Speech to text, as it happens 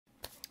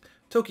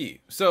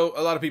Toki. So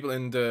a lot of people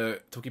in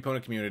the Toki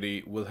Pona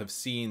community will have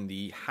seen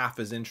the half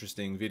as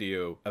interesting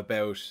video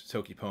about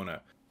Toki Pona.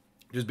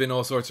 There's been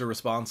all sorts of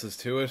responses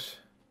to it.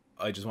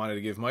 I just wanted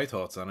to give my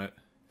thoughts on it.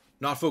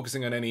 Not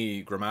focusing on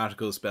any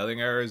grammatical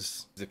spelling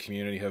errors. The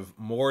community have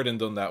more than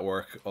done that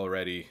work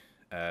already.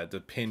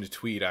 The pinned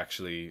tweet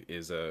actually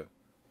is a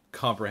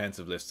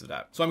comprehensive list of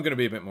that. So I'm going to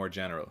be a bit more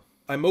general.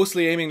 I'm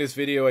mostly aiming this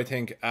video, I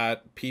think,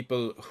 at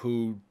people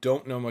who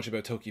don't know much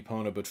about Toki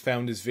Pona but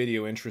found this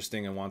video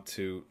interesting and want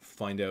to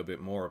find out a bit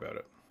more about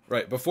it.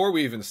 Right, before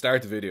we even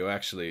start the video,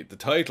 actually, the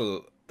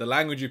title, The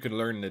Language You Can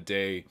Learn in a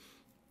Day,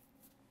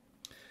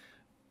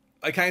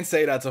 I can't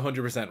say that's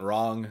 100%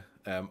 wrong.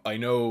 I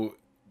know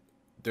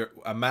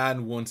a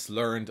man once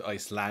learned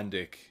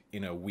Icelandic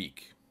in a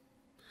week.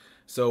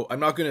 So I'm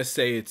not going to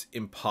say it's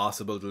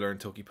impossible to learn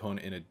Toki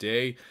Pona in a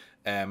day.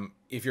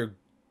 If you're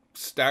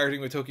starting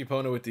with Toki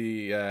Pona with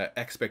the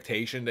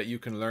expectation that you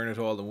can learn it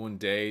all in one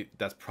day,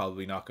 that's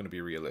probably not going to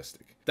be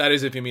realistic. That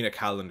is if you mean a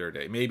calendar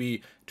day.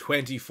 Maybe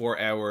 24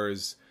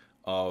 hours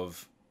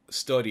of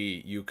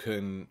study, you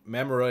can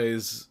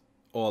memorize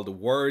all the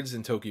words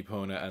in Toki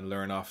Pona and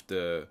learn off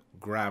the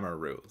grammar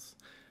rules.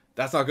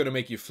 That's not going to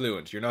make you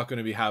fluent. You're not going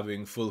to be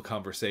having full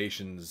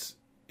conversations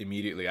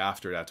immediately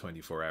after that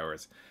 24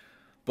 hours.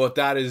 But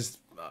that is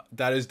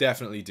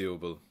definitely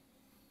doable.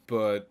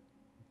 But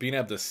being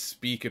able to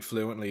speak it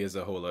fluently is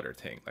a whole other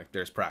thing. Like,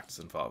 there's practice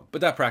involved. But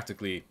that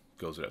practically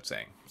goes without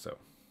saying, so.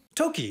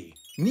 Toki,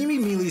 nimi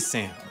mili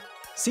sam.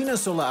 Sina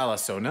sola ala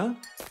sona?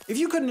 If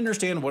you couldn't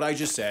understand what I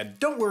just said,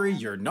 don't worry,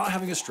 you're not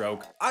having a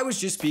stroke. I was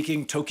just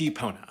speaking Toki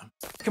Pona.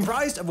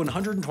 Comprised of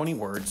 120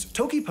 words,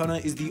 Toki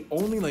Pona is the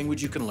only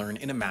language you can learn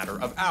in a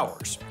matter of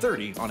hours,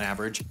 30 on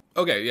average.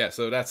 Okay, yeah,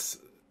 so that's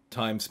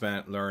time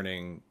spent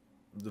learning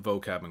the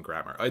vocab and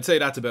grammar. I'd say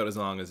that's about as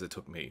long as it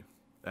took me.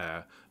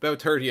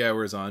 About 30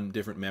 hours on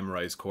different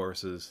memorized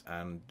courses,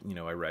 and, you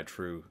know, I read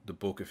through the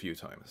book a few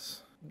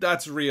times.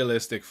 That's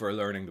realistic for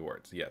learning the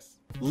words, yes.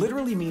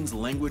 Literally means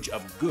language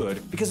of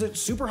good, because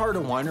it's super hard to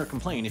whine or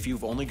complain if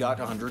you've only got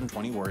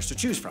 120 words to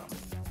choose from.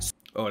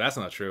 Oh, that's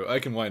not true. I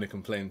can whine and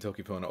complain in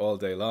Toki Pona all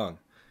day long.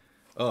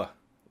 Oh,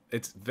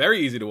 it's very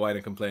easy to whine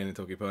and complain in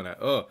Toki Pona.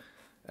 Oh,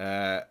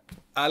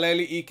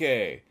 aleli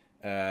ike,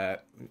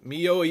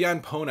 mio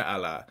yan pona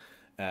ala,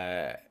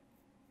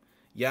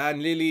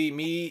 yan lili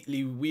mi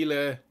li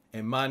wile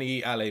e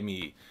mani ale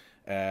mi,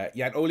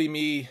 yan oli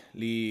mi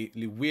li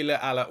wile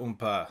ala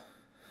umpa,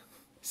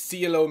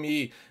 cielo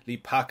mi li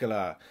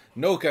pakala,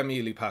 noka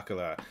mi li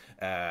pakala,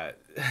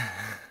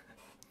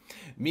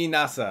 mi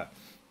nasa.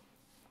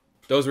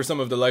 Those were some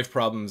of the life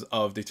problems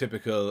of the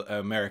typical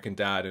American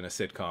dad in a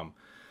sitcom.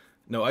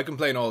 No, I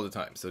complain all the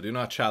time, so do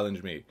not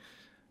challenge me.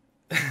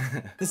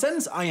 The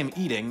sentence I am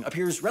eating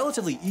appears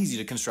relatively easy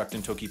to construct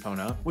in Toki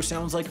Pona, which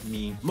sounds like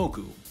mi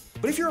moku.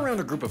 But if you're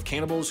around a group of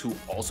cannibals who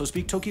also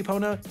speak Toki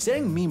Pona,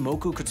 saying mi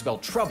moku could spell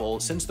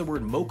trouble since the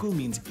word moku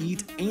means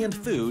eat and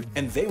food,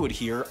 and they would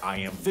hear I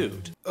am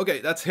food. Okay,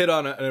 that's hit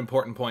on an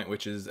important point,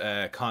 which is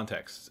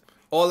context.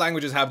 All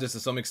languages have this to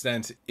some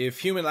extent. If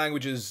human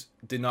languages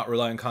did not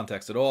rely on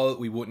context at all,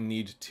 we wouldn't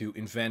need to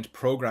invent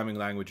programming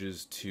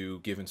languages to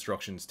give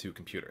instructions to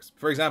computers.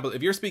 For example,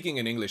 if you're speaking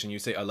in English and you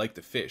say, I like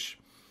the fish,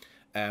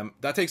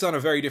 that takes on a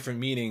very different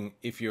meaning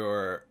if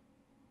you're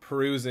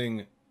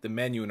perusing the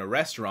menu in a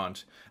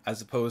restaurant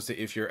as opposed to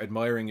if you're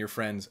admiring your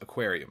friend's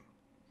aquarium.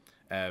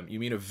 You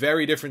mean a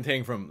very different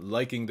thing from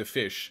liking the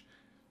fish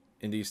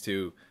in these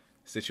two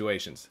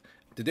situations.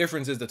 The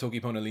difference is that Toki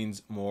Pona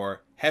leans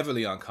more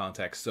heavily on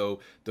context, so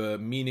the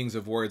meanings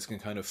of words can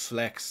kind of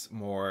flex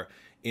more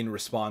in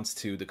response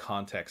to the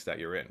context that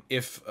you're in.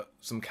 If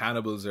some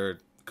cannibals are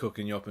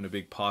cooking you up in a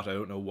big pot, I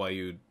don't know why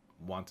you'd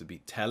want to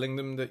be telling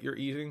them that you're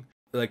eating.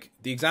 Like,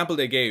 the example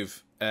they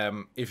gave,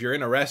 if you're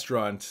in a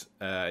restaurant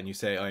and you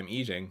say, I'm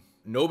eating,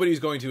 nobody's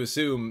going to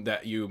assume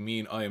that you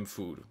mean I am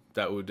food.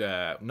 That would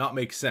not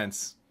make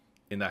sense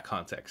in that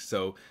context.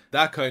 So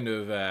that kind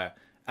of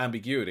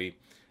ambiguity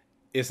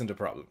isn't a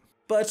problem.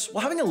 But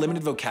while having a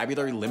limited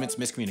vocabulary limits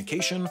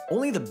miscommunication,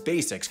 only the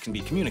basics can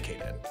be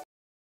communicated.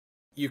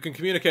 You can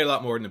communicate a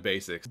lot more than the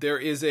basics. There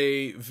is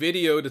a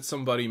video that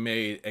somebody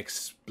made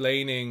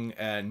explaining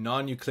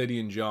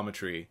non-euclidian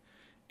geometry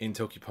in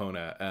Toki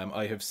Pona.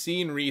 I have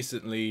seen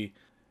recently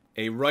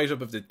a write-up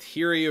of the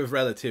theory of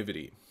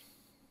relativity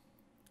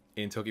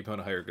in Toki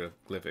Pona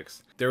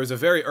hieroglyphics. There was a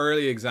very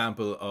early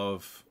example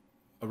of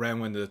around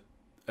when the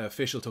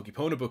official Toki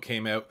Pona book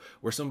came out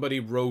where somebody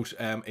wrote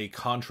a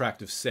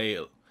contract of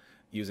sale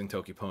using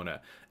Toki Pona.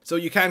 So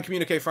you can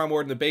communicate far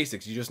more than the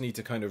basics. You just need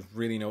to kind of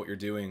really know what you're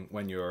doing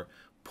when you're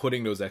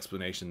putting those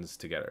explanations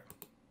together.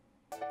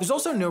 There's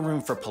also no room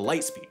for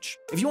polite speech.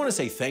 If you want to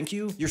say thank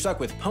you, you're stuck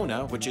with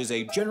Pona, which is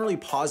a generally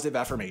positive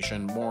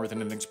affirmation more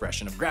than an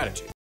expression of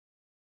gratitude.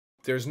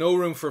 There's no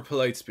room for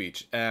polite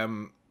speech.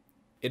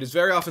 It is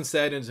very often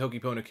said in the Toki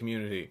Pona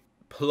community,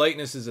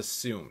 politeness is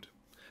assumed.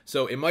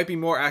 So it might be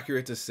more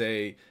accurate to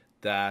say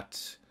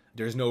that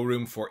there's no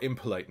room for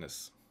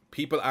impoliteness.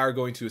 People are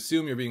going to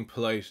assume you're being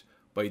polite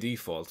by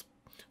default,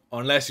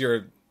 unless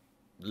you're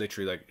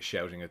literally like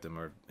shouting at them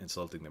or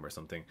insulting them or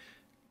something.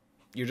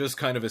 You're just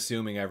kind of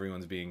assuming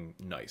everyone's being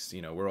nice.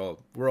 You know,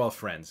 we're all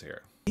friends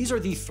here. These are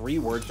the 3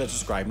 words that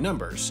describe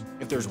numbers.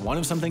 If there's 1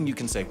 of something, you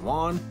can say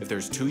one. If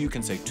there's 2, you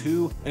can say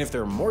 2. And if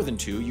there are more than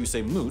 2, you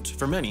say moot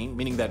for many,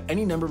 meaning that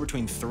any number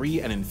between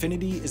 3 and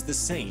infinity is the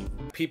same.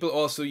 People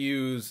also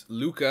use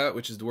luka,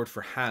 which is the word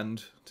for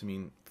hand, to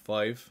mean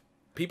 5.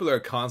 People are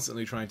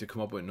constantly trying to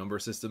come up with number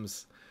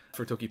systems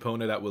for Toki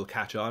Pona that will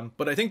catch on.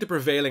 But I think the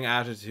prevailing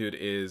attitude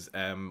is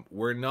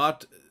we're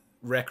not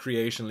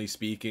recreationally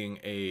speaking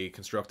a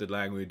constructed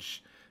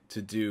language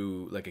to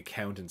do like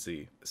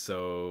accountancy.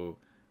 So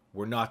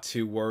we're not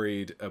too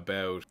worried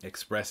about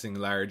expressing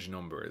large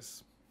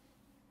numbers.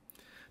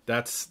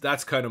 That's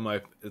kind of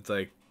my, it's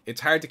like,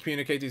 it's hard to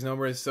communicate these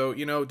numbers, so,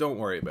 you know, don't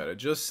worry about it.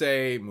 Just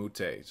say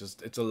mute.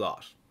 Just, it's a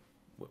lot.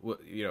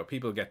 You know,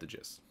 people get the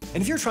gist.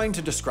 And if you're trying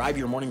to describe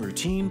your morning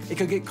routine, it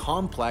could get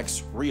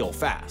complex real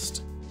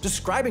fast.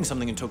 Describing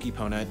something in Toki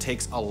Pona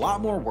takes a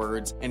lot more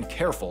words and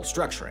careful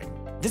structuring.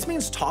 This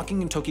means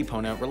talking in Toki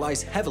Pona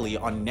relies heavily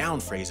on noun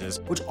phrases,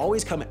 which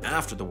always come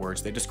after the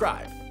words they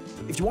describe.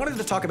 If you wanted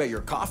to talk about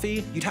your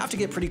coffee, you'd have to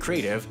get pretty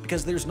creative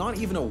because there's not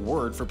even a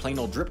word for plain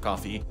old drip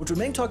coffee, which would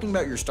make talking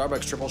about your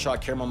Starbucks triple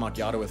shot caramel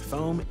macchiato with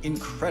foam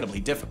incredibly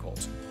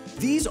difficult.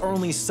 These are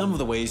only some of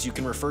the ways you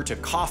can refer to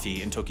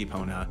coffee in Toki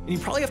Pona, and you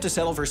probably have to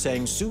settle for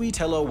saying sui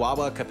telo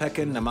wawa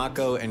kapekan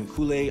namako and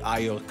kule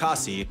ayo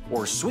kasi,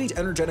 or sweet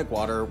energetic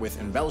water with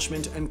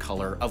embellishment and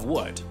color of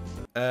wood.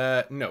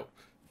 No.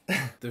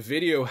 The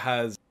video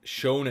has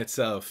shown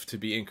itself to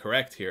be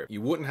incorrect here.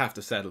 You wouldn't have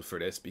to settle for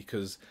this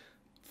because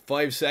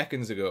 5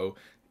 seconds ago,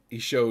 he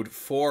showed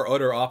 4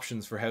 other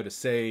options for how to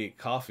say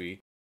coffee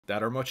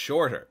that are much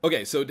shorter.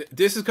 Okay, so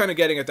this is kind of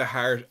getting at the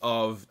heart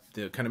of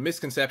the kind of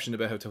misconception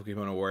about how Toki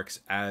Pona works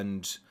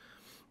and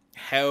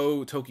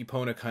how Toki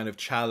Pona kind of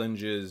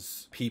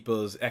challenges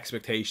people's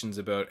expectations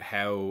about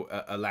how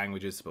a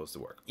language is supposed to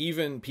work.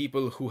 Even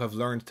people who have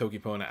learned Toki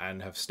Pona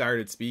and have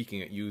started speaking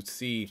it, you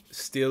see,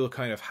 still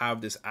kind of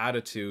have this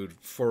attitude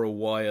for a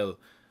while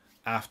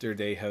after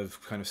they have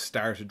kind of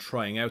started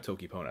trying out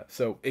Toki Pona.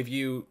 So if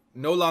you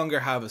no longer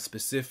have a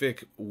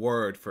specific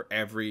word for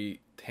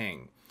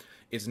everything,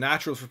 it's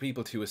natural for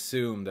people to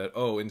assume that,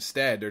 oh,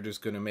 instead they're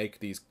just going to make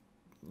these,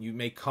 you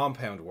make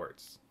compound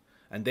words,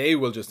 and they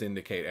will just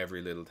indicate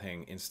every little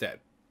thing instead.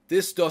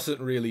 This doesn't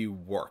really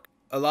work.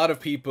 A lot of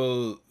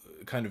people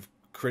kind of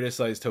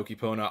criticize Toki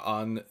Pona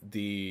on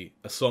the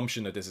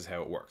assumption that this is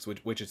how it works,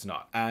 which it's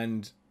not.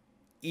 And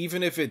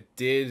even if it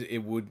did,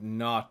 it would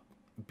not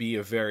be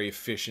a very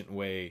efficient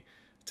way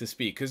to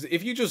speak. Because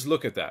if you just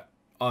look at that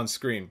on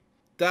screen,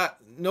 that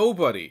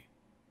nobody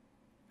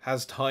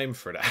has time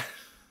for that.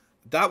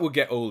 That would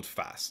get old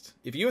fast.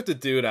 If you had to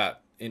do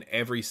that in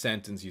every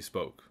sentence you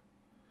spoke,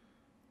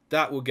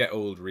 that would get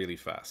old really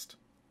fast.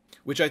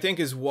 Which I think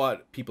is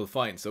what people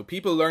find. So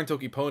people learn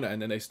Toki Pona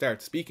and then they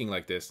start speaking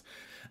like this,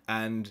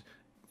 and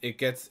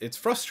it's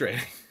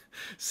frustrating.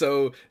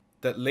 So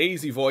that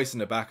lazy voice in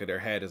the back of their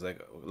head is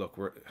like, look,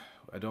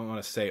 I don't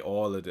want to say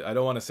all of it. I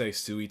don't want to say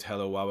sui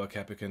telo wawa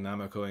kepikan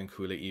namako and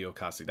kule iyo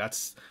kasi.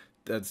 That's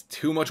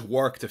too much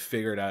work to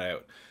figure that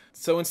out.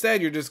 So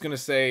instead you're just going to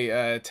say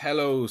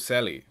telo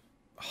seli,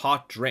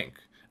 hot drink.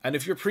 And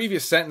if your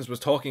previous sentence was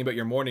talking about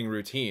your morning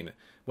routine,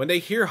 when they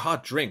hear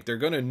hot drink, they're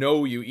going to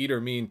know you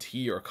either mean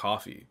tea or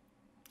coffee.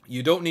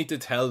 You don't need to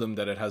tell them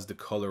that it has the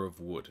color of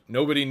wood.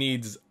 Nobody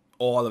needs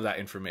all of that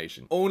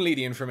information. Only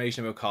the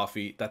information about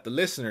coffee that the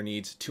listener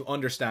needs to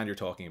understand you're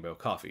talking about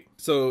coffee.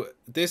 So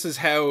this is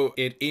how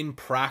it in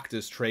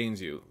practice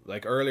trains you.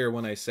 Like earlier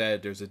when I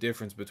said there's a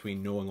difference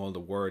between knowing all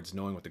the words,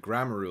 knowing what the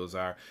grammar rules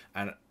are,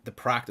 and the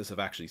practice of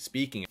actually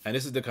speaking. And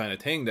this is the kind of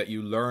thing that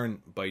you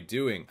learn by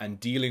doing and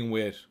dealing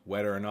with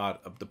whether or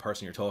not the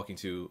person you're talking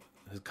to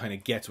kind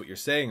of gets what you're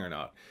saying or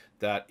not.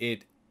 That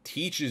it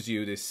teaches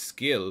you this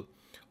skill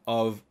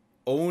of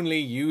only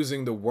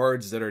using the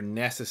words that are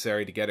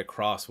necessary to get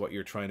across what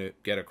you're trying to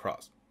get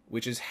across,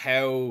 which is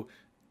how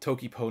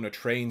Toki Pona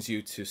trains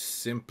you to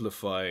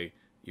simplify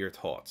your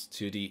thoughts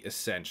to the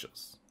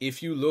essentials.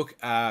 If you look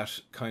at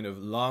kind of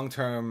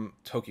long-term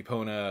Toki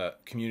Pona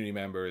community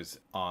members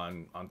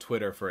on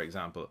Twitter, for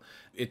example,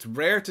 it's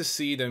rare to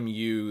see them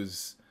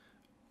use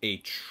a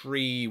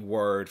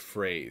 3-word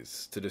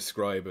phrase to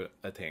describe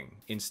a thing.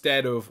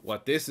 Instead of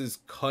what this is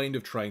kind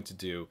of trying to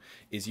do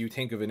is you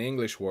think of an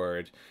English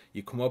word,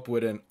 you come up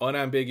with an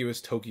unambiguous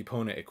Toki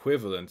Pona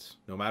equivalent,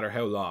 no matter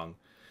how long,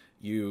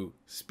 you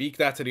speak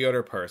that to the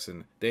other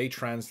person, they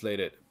translate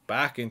it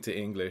back into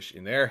English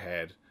in their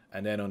head,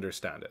 and then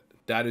understand it.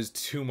 That is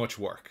too much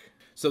work.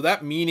 So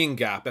that meaning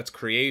gap that's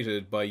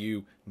created by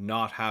you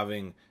not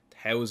having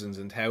thousands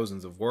and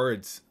thousands of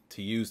words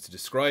to use to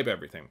describe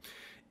everything,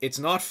 it's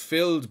not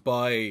filled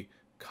by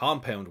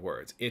compound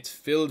words. It's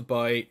filled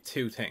by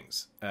 2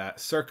 things,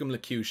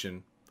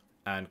 circumlocution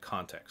and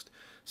context.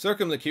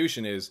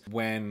 Circumlocution is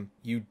when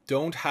you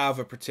don't have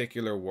a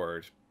particular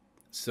word,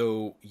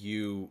 so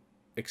you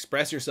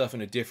express yourself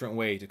in a different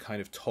way to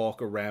kind of talk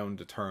around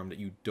the term that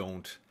you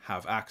don't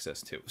have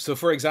access to. So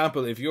for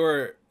example, if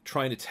you're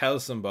trying to tell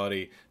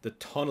somebody the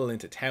tunnel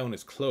into town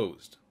is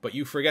closed, but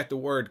you forget the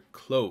word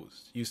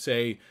closed. You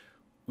say,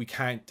 we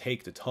can't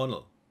take the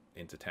tunnel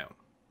into town.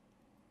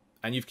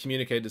 And you've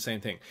communicated the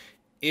same thing.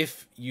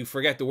 If you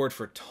forget the word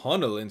for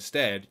tunnel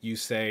instead, you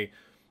say,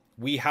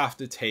 we have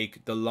to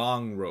take the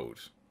long road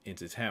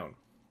into town.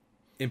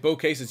 In both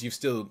cases, you've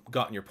still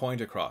gotten your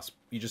point across.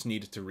 You just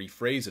needed to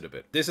rephrase it a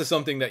bit. This is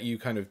something that you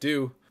kind of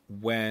do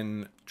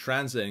when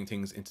translating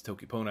things into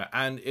Toki Pona,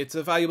 and it's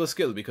a valuable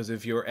skill because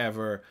if you're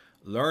ever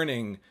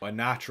learning a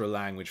natural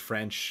language,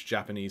 French,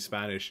 Japanese,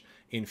 Spanish,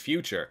 in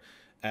future,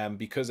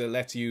 because it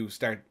lets you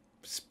start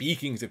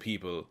speaking to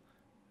people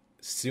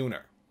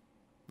sooner.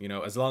 You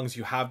know, as long as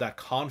you have that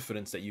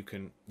confidence that you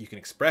can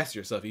express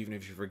yourself even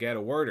if you forget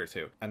a word or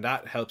two, and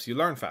that helps you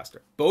learn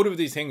faster. Both of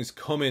these things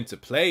come into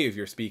play if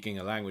you're speaking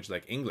a language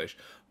like English,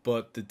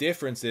 but the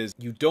difference is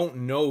you don't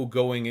know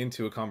going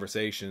into a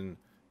conversation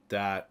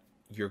that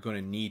you're going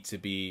to need to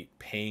be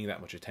paying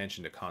that much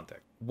attention to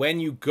context. When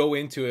you go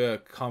into a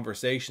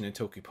conversation in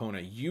Toki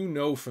Pona, you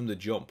know from the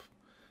jump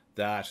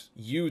that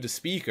you, the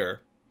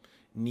speaker,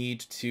 need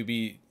to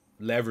be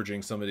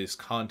leveraging some of this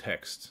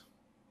context.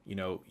 You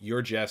know,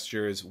 your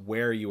gestures,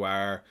 where you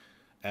are,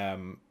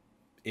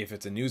 if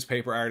it's a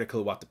newspaper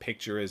article, what the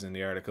picture is in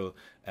the article,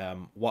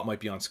 what might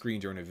be on screen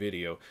during a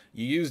video.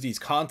 You use these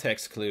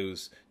context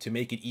clues to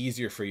make it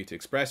easier for you to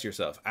express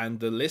yourself. And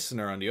the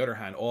listener, on the other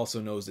hand,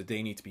 also knows that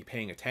they need to be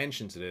paying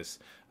attention to this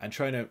and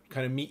trying to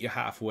kind of meet you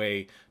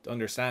halfway to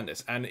understand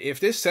this. And if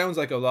this sounds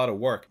like a lot of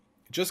work,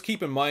 just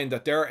keep in mind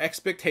that there are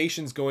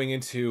expectations going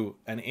into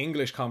an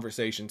English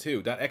conversation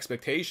too. That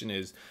expectation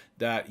is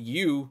that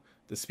you,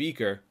 the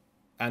speaker,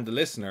 and the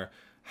listener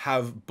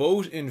have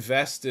both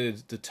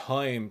invested the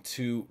time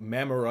to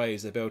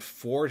memorize about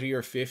 40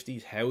 or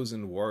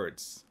 50,000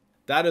 words.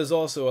 That is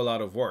also a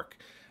lot of work,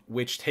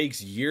 which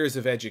takes years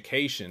of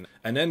education.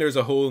 And then there's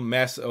a whole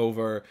mess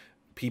over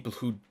people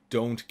who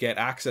don't get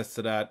access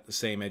to that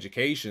same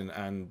education,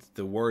 and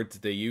the words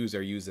they use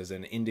are used as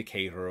an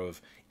indicator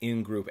of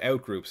in-group,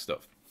 out-group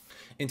stuff.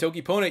 In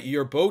Toki Pona,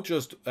 you're both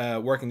just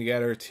working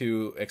together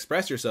to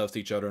express yourselves to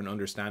each other and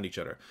understand each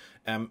other.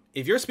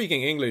 If you're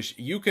speaking English,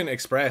 you can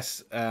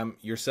express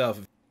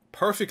yourself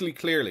perfectly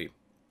clearly,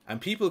 and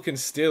people can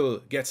still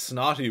get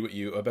snotty with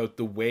you about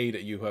the way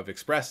that you have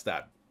expressed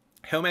that.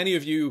 How many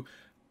of you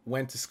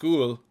went to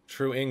school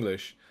through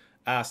English,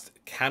 asked,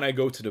 can I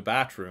go to the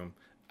bathroom?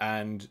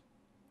 And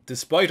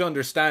despite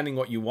understanding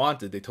what you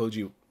wanted, they told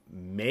you,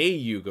 may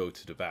you go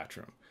to the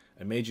bathroom?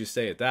 And made you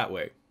say it that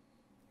way.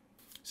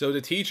 So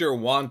the teacher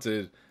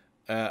wanted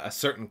a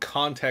certain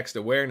context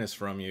awareness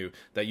from you,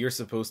 that you're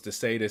supposed to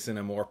say this in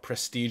a more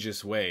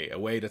prestigious way, a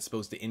way that's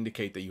supposed to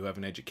indicate that you have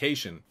an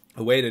education,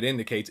 a way that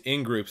indicates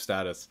in-group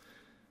status,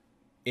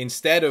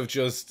 instead of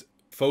just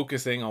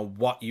focusing on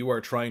what you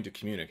are trying to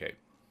communicate.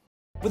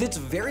 With its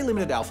very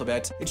limited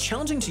alphabet, it's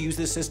challenging to use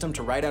this system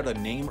to write out a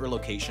name or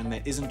location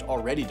that isn't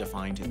already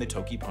defined in the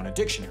Toki Pona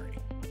dictionary.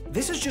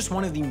 This is just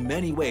one of the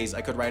many ways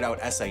I could write out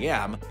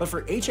SAM, but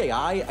for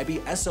HAI, I'd be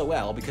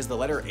SOL because the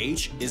letter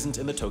H isn't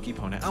in the Toki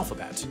Pona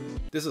alphabet.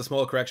 This is a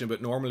small correction,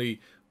 but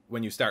normally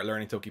when you start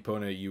learning Toki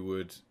Pona, you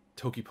would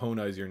Toki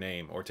Pona is your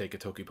name, or take a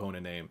Toki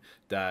Pona name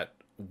that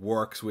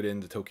works within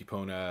the Toki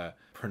Pona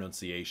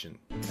pronunciation.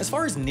 As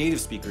far as native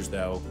speakers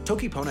though,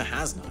 Toki Pona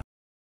has none.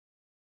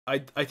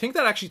 I think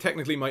that actually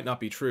technically might not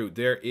be true.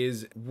 There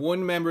is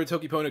one member of the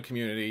Toki Pona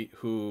community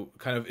who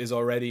kind of is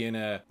already in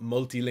a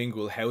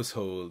multilingual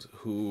household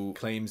who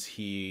claims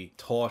he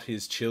taught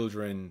his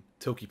children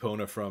Toki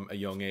Pona from a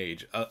young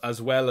age,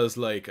 as well as,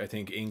 like, I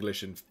think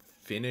English and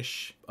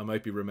Finnish. I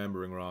might be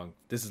remembering wrong.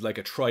 This is like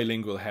a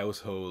trilingual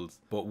household,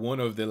 but one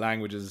of the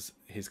languages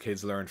his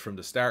kids learned from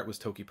the start was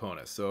Toki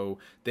Pona, so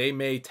they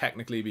may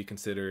technically be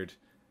considered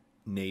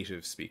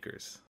native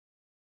speakers.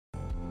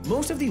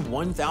 Most of the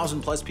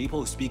 1,000 plus people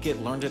who speak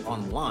it learned it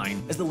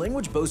online, as the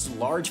language boasts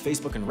large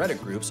Facebook and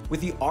Reddit groups, with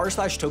the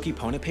r/Toki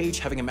Pona page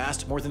having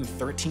amassed more than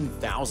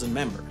 13,000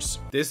 members.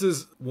 This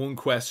is one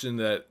question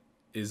that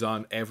is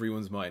on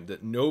everyone's mind,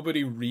 that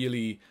nobody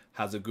really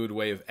has a good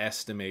way of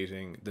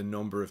estimating the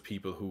number of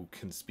people who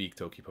can speak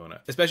Toki Pona.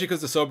 Especially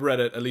because the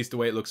subreddit, at least the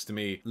way it looks to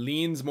me,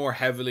 leans more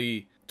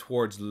heavily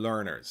towards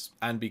learners,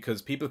 and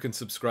because people can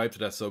subscribe to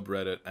that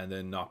subreddit and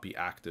then not be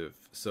active.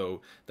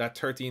 So that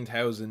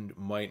 13,000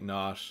 might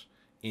not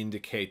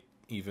indicate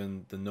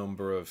even the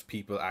number of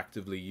people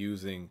actively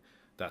using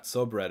that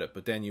subreddit,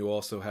 but then you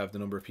also have the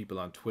number of people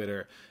on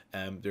Twitter.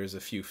 There's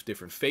a few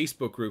different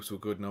Facebook groups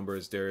with good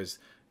numbers. There's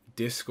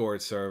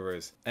Discord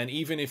servers, and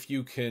even if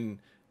you can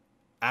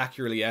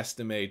accurately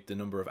estimate the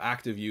number of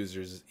active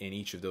users in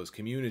each of those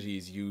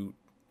communities, you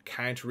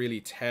can't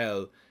really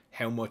tell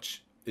how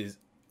much is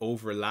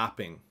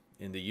overlapping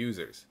in the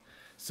users.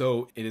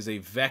 So it is a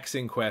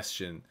vexing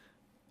question.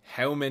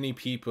 How many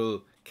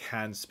people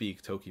can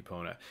speak Toki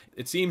Pona?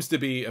 It seems to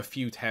be a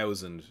few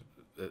thousand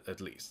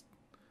at least.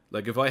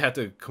 Like, if I had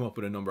to come up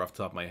with a number off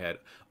the top of my head,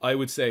 I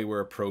would say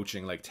we're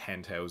approaching like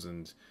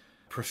 10,000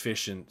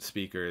 proficient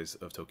speakers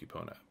of Toki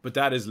Pona. But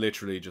that is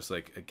literally just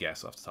like a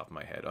guess off the top of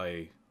my head.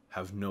 I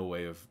have no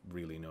way of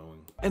really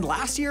knowing. And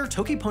last year,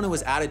 Toki Pona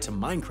was added to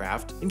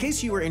Minecraft in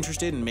case you were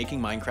interested in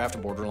making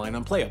Minecraft borderline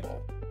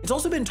unplayable. It's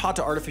also been taught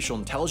to artificial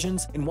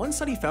intelligence, and one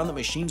study found that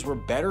machines were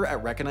better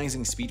at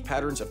recognizing speech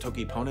patterns of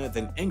Toki Pona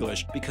than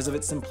English because of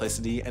its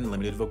simplicity and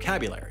limited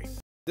vocabulary.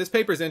 This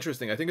paper is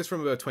interesting. I think it's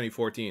from about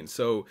 2014.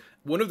 So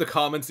one of the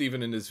comments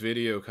even in this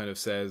video kind of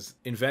says,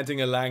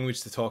 inventing a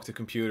language to talk to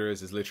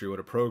computers is literally what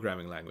a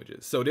programming language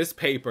is. So this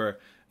paper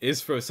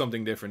is for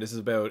something different. This is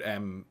about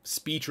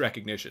speech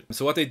recognition.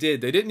 So what they did,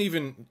 they didn't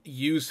even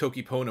use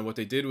Toki Pona. What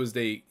they did was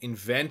they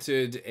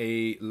invented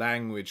a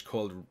language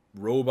called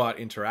Robot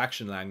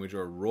Interaction Language,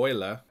 or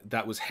ROILA,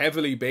 that was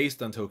heavily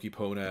based on Toki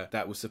Pona,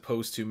 that was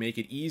supposed to make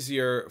it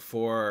easier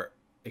for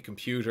a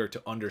computer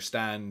to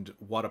understand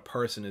what a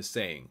person is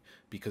saying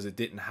because it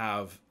didn't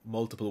have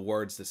multiple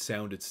words that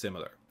sounded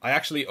similar. I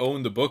actually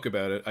own the book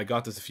about it. I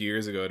got this a few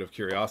years ago out of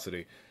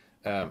curiosity.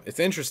 It's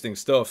interesting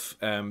stuff,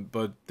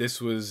 but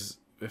this was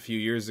a few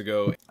years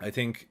ago. I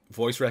think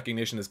voice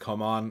recognition has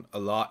come on a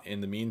lot in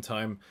the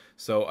meantime,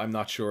 so I'm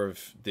not sure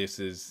if this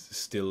is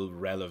still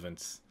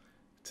relevant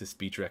to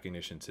speech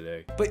recognition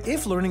today. But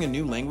if learning a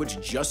new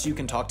language just so you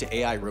can talk to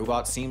AI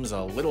robots seems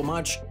a little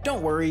much,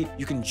 don't worry,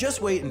 you can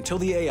just wait until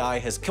the AI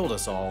has killed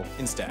us all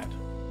instead.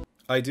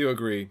 I do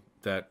agree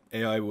that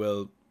AI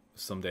will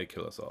someday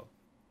kill us all.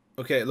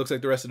 Okay, it looks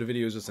like the rest of the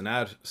video is just an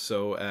ad,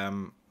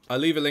 so I'll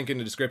leave a link in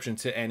the description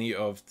to any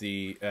of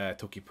the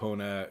Toki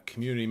Pona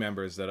community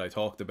members that I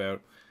talked about.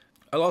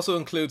 I'll also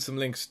include some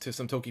links to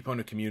some Toki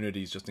Pona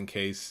communities just in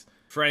case,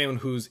 for anyone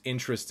who's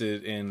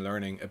interested in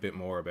learning a bit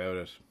more about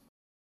it.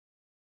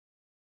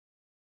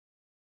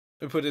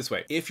 Let me put it this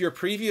way. If your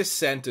previous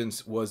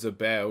sentence was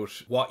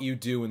about what you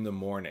do in the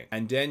morning,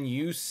 and then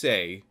you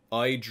say,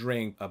 I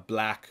drink a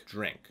black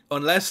drink,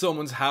 unless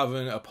someone's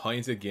having a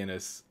pint of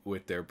Guinness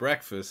with their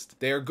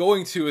breakfast, they're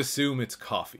going to assume it's coffee.